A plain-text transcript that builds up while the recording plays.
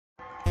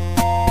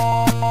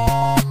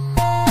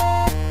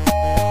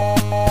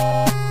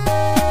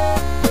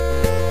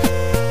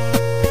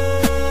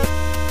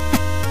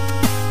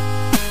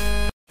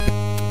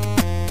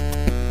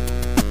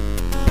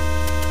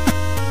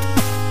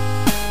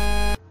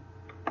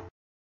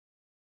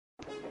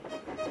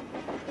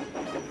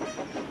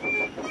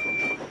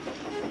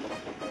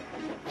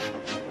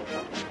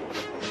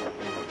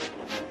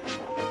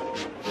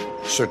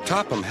Sir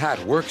Topham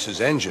Hatt works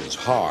his engines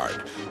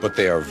hard, but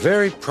they are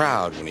very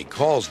proud when he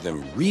calls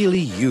them really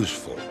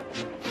useful.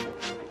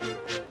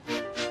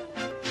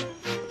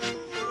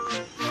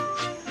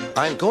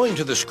 "I'm going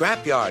to the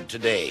scrapyard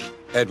today,"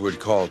 Edward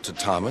called to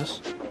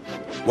Thomas.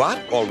 "What,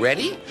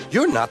 already?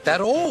 You're not that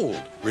old,"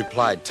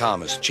 replied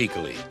Thomas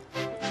cheekily.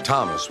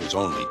 Thomas was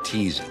only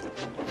teasing.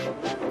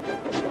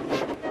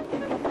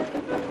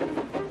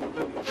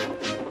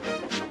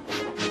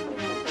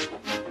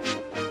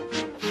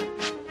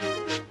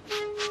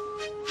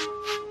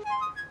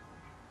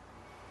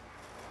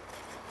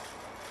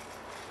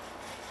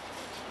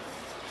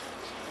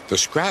 The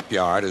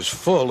scrapyard is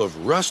full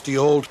of rusty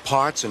old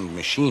parts and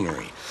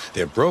machinery.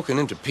 They're broken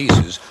into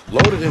pieces,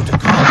 loaded into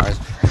cars,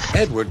 and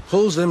Edward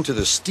pulls them to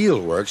the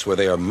steelworks where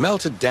they are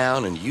melted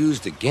down and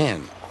used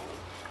again.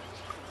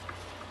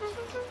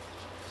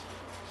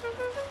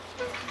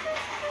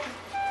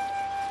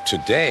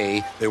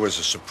 Today, there was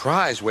a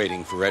surprise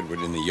waiting for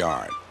Edward in the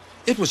yard.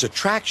 It was a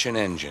traction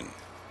engine.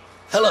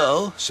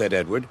 "Hello," said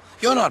Edward.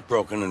 "You're not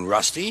broken and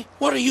rusty.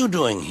 What are you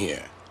doing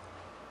here?"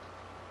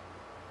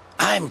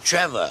 "I'm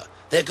Trevor.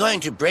 They're going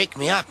to break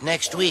me up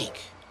next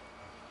week."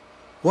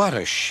 "What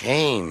a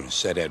shame,"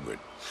 said Edward.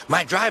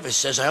 "My driver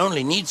says I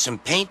only need some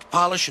paint,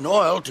 polish, and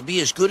oil to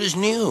be as good as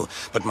new,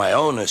 but my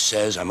owner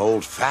says I'm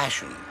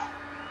old-fashioned."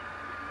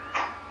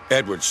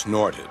 Edward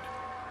snorted.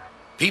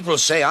 "People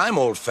say I'm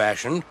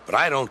old-fashioned, but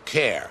I don't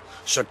care.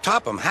 Sir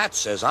Topham Hatt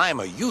says I'm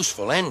a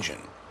useful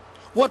engine.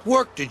 What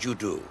work did you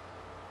do?"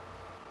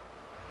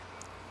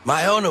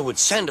 "My owner would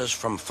send us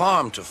from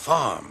farm to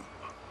farm.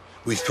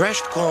 We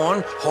threshed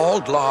corn,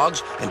 hauled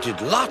logs, and did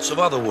lots of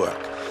other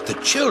work. The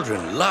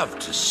children loved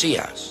to see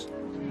us."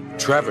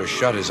 Trevor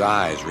shut his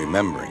eyes,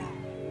 remembering.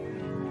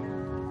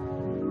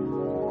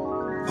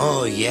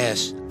 "Oh,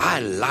 yes, I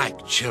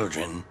like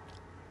children."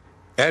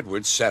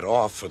 Edward set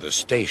off for the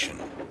station.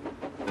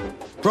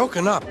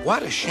 "Broken up,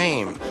 what a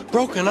shame.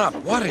 Broken up,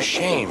 what a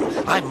shame.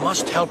 I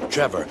must help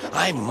Trevor,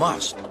 I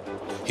must."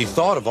 He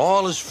thought of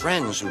all his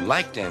friends who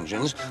liked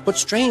engines, but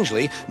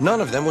strangely, none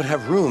of them would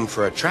have room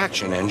for a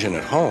traction engine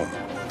at home.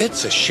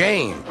 "It's a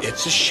shame,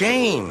 it's a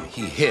shame,"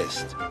 he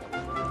hissed.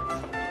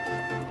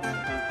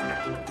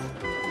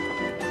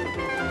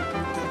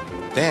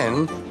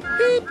 Then,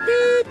 beep,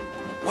 beep.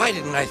 Why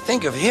didn't I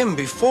think of him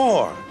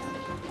before?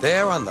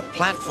 There on the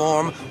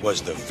platform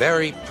was the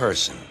very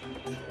person.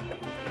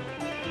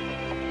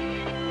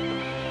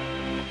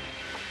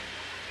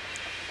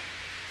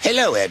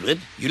 "Hello,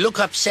 Edward. You look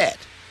upset."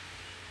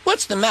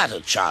 "What's the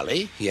matter,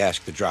 Charlie?" he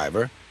asked the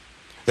driver.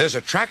 "There's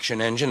a traction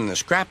engine in the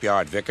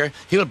scrapyard, Vicar.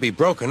 He'll be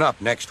broken up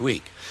next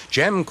week.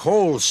 Jem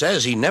Cole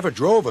says he never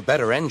drove a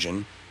better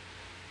engine."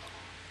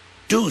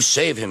 "Do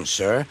save him,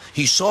 sir.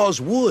 He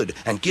saws wood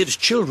and gives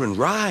children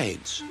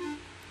rides."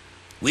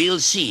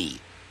 "We'll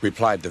see,"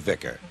 replied the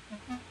vicar.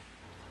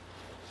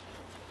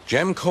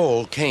 Jem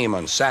Cole came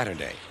on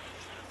Saturday.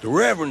 "The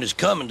Reverend is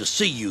coming to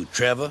see you,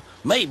 Trevor.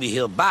 Maybe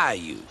he'll buy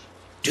you."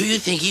 "Do you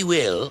think he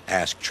will?"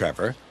 asked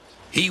Trevor.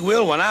 "He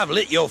will when I've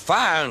lit your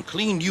fire and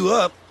cleaned you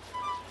up."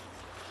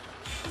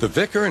 The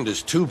vicar and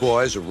his two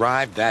boys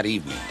arrived that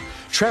evening.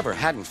 Trevor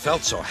hadn't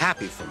felt so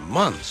happy for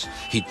months.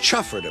 He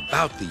chuffered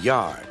about the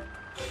yard.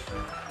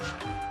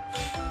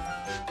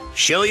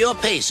 "Show your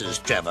paces,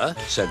 Trevor,"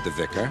 said the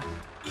vicar.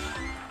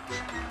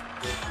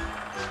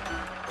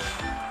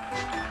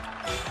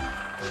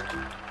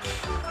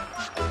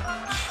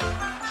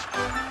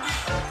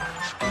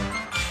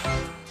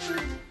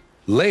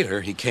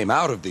 Later, he came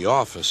out of the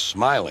office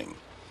smiling.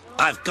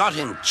 "I've got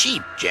him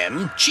cheap,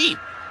 Jem, cheap."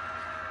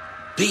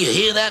 "Do you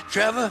hear that,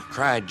 Trevor?"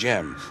 cried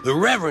Jem. "The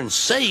Reverend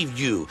saved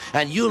you,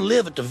 and you'll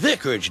live at the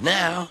vicarage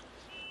now."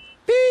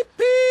 "Beep,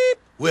 beep,"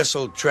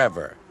 whistled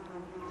Trevor.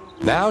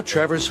 Now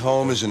Trevor's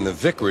home is in the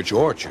vicarage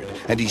orchard,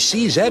 and he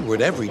sees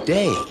Edward every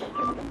day.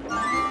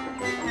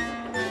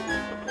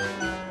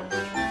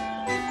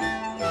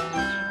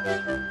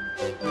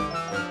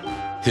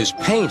 His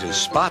paint is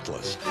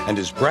spotless, and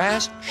his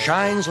brass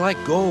shines like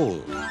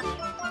gold.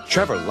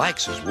 Trevor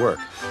likes his work,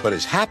 but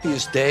his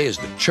happiest day is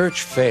the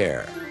church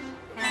fair.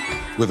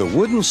 With a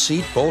wooden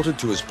seat bolted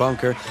to his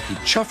bunker, he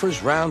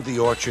chuffers round the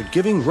orchard,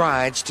 giving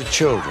rides to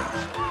children.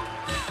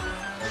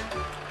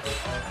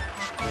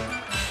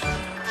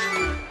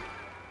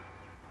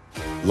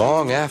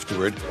 Long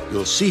afterward,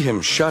 you'll see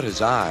him shut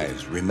his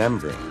eyes,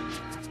 remembering.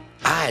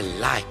 "I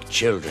like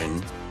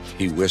children,"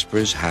 he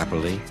whispers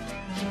happily.